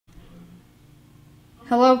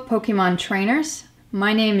Hello Pokemon trainers,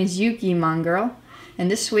 my name is Yuki Mongirl,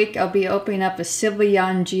 and this week I'll be opening up a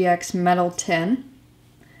Sylveon GX Metal Tin.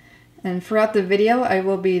 And throughout the video I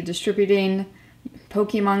will be distributing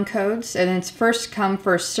Pokemon codes, and it's first come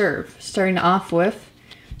first serve. Starting off with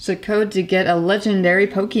the code to get a legendary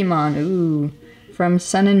Pokemon, from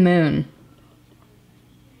Sun and Moon.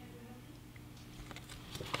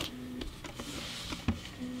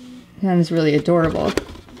 That is really adorable.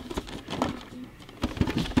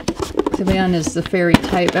 Sylveon is the fairy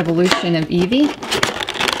type evolution of Eevee.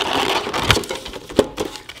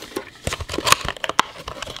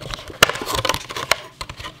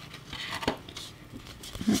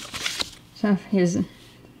 So here's,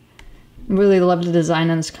 really love the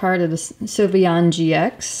design on this card of the Sylveon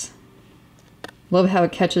GX. Love how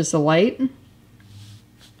it catches the light.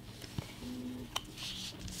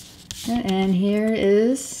 And here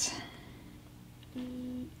is,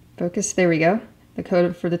 focus, there we go, the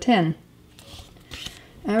code for the tin.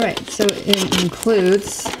 Alright, so it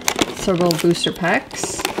includes several booster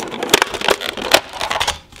packs.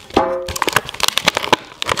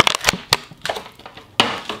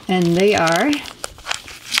 And they are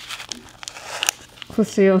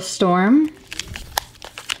Quasio Storm,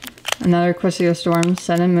 another Quasio Storm,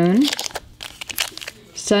 Sun and Moon,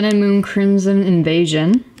 Sun and Moon Crimson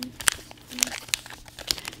Invasion,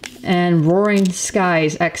 and Roaring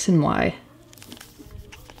Skies X and Y.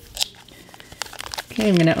 Okay,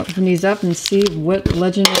 I'm going to open these up and see what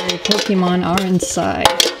legendary Pokemon are inside.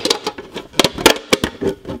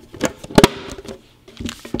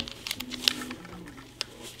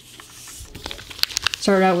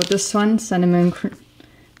 Start out with this one, Sun and Moon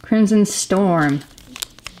Crimson Storm.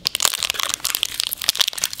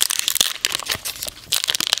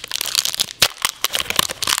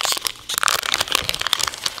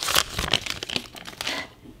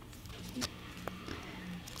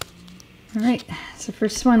 Alright, so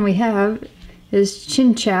first one we have is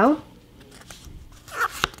Chinchou,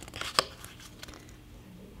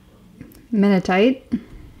 Menatite,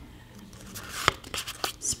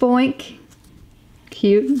 Spoink,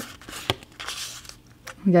 cute,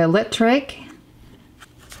 we got Electric,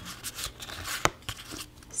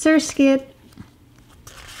 Surskit,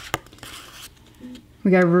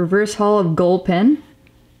 we got a Reverse Hall of Gulpin,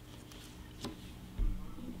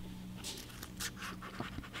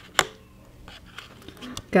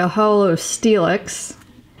 got Hollow Steelix,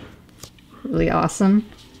 really awesome.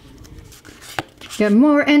 Got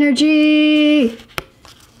more energy!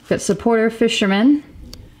 Got Supporter Fisherman.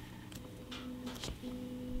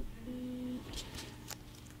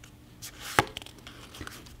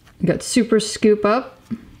 Got Super Scoop Up.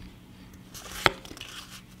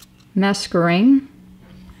 Masquerain.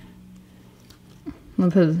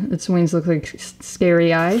 Love how its wings look like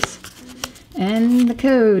scary eyes. And the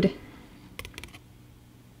code.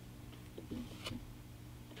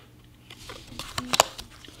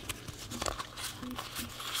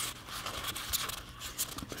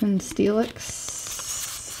 And Steelix.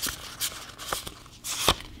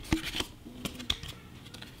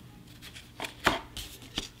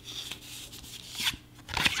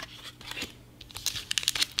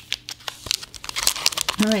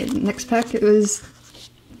 Alright, next pack it was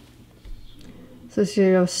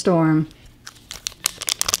Quasio Storm.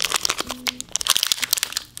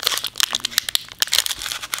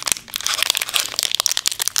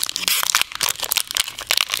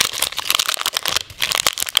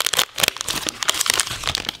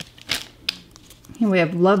 Here we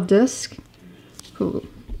have Love Disc. Cool.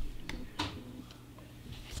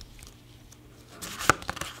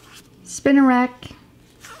 Spinarak.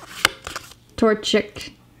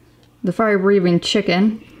 Torchic. The Fire Breathing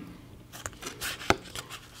Chicken.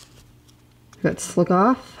 We got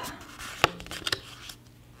Slickoff.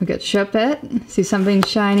 We got Shuppet. See something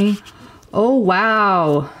shiny. Oh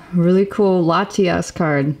wow! Really cool Latias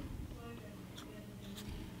card.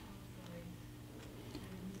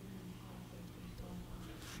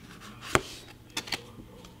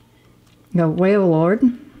 We got Whale Lord.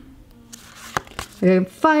 We got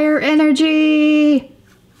Fire Energy.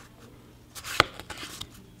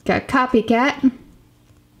 Got Copycat.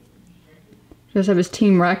 Just have his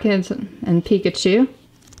Team Rocket and Pikachu.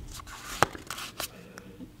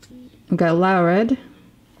 We got Laured.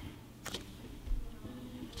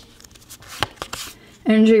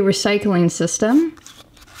 Energy Recycling System.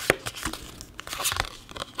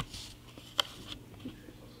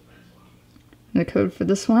 The code for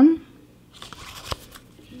this one.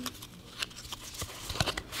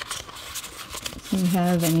 Do we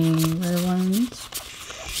have any rare ones?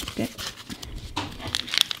 Okay.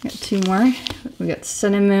 Got two more. We got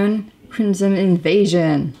Sun and Moon Crimson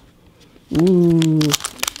Invasion. Ooh.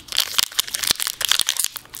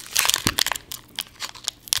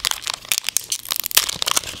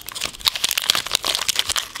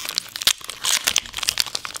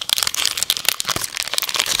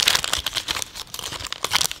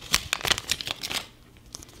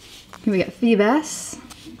 Here we got Phoebus.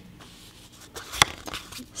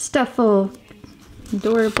 Stuffle.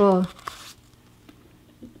 Adorable.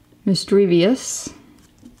 Mischievous.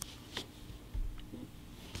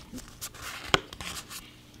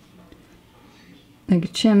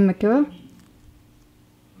 Chimico.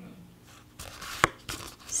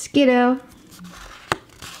 Skiddo.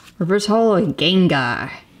 Reverse Holo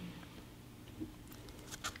Gengar.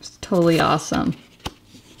 It's totally awesome.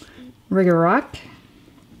 Rigorock.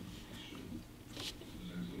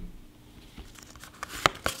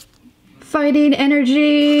 Fighting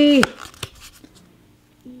Energy!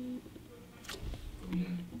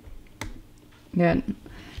 Got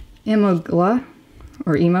Emogla,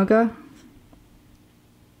 or Emoga.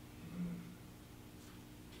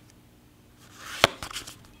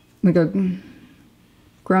 We got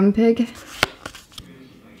Grumpig,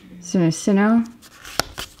 Sinnoh,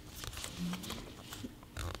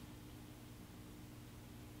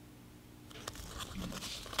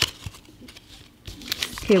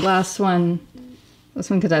 okay, last one.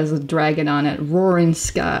 This one because it has a dragon on it. Roaring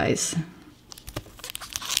Skies.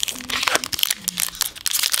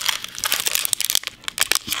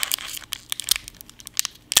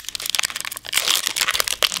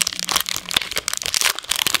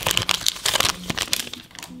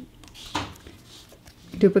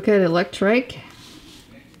 Duplicate Electrike.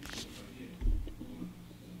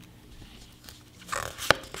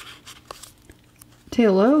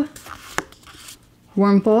 Taillow.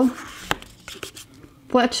 Wurmple.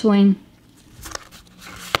 Fletchling.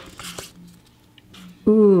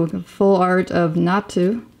 Ooh, full art of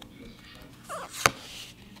Natu.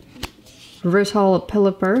 Reverse Holo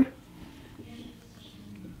Pelipper.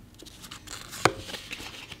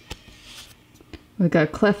 We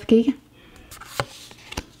got Klefki.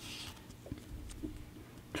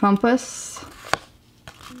 Trumpus.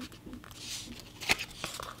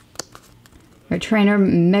 Our trainer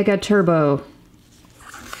Mega Turbo.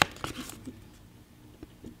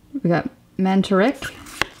 We got Mantarek.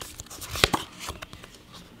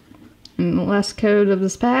 And the last code of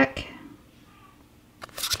this pack.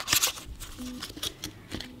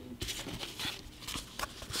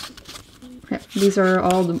 Okay, these are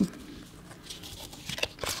all the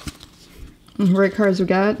rare cards we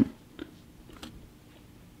got.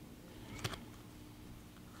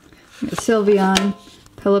 Sylveon,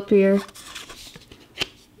 Pelipper,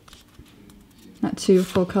 not too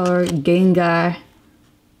full color, Gengar,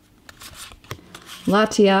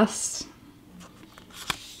 Latias,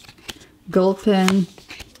 Gulpin,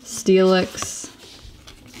 Steelix.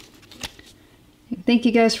 Thank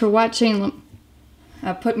you guys for watching.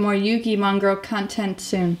 I'll put more Yuki Mongirl content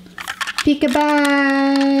soon.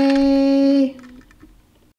 Peekabye!